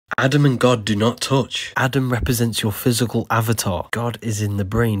Adam and God do not touch. Adam represents your physical avatar. God is in the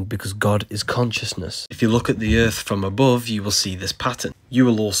brain because God is consciousness. If you look at the earth from above, you will see this pattern. You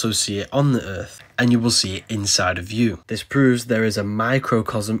will also see it on the earth, and you will see it inside of you. This proves there is a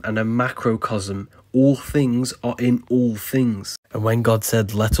microcosm and a macrocosm. All things are in all things. And when God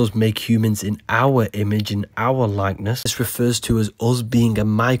said, let us make humans in our image, in our likeness, this refers to as us being a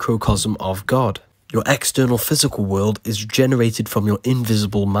microcosm of God. Your external physical world is generated from your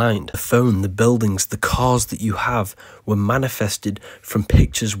invisible mind. The phone, the buildings, the cars that you have were manifested from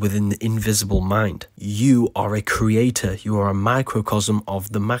pictures within the invisible mind. You are a creator. You are a microcosm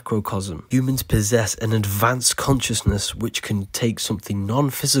of the macrocosm. Humans possess an advanced consciousness which can take something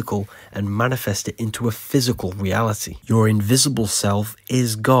non-physical and manifest it into a physical reality. Your invisible self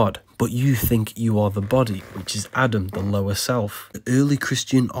is God. But you think you are the body, which is Adam, the lower self. The early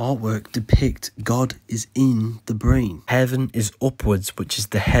Christian artwork depict God is in the brain. Heaven is upwards, which is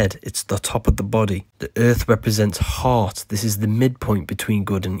the head. It's the top of the body. The earth represents heart. This is the midpoint between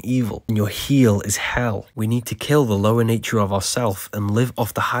good and evil. And your heel is hell. We need to kill the lower nature of ourself and live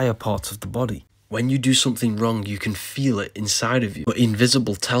off the higher parts of the body. When you do something wrong, you can feel it inside of you. But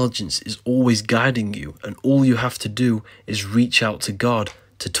invisible intelligence is always guiding you, and all you have to do is reach out to God,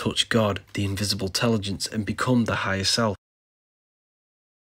 to touch God, the invisible intelligence, and become the higher self.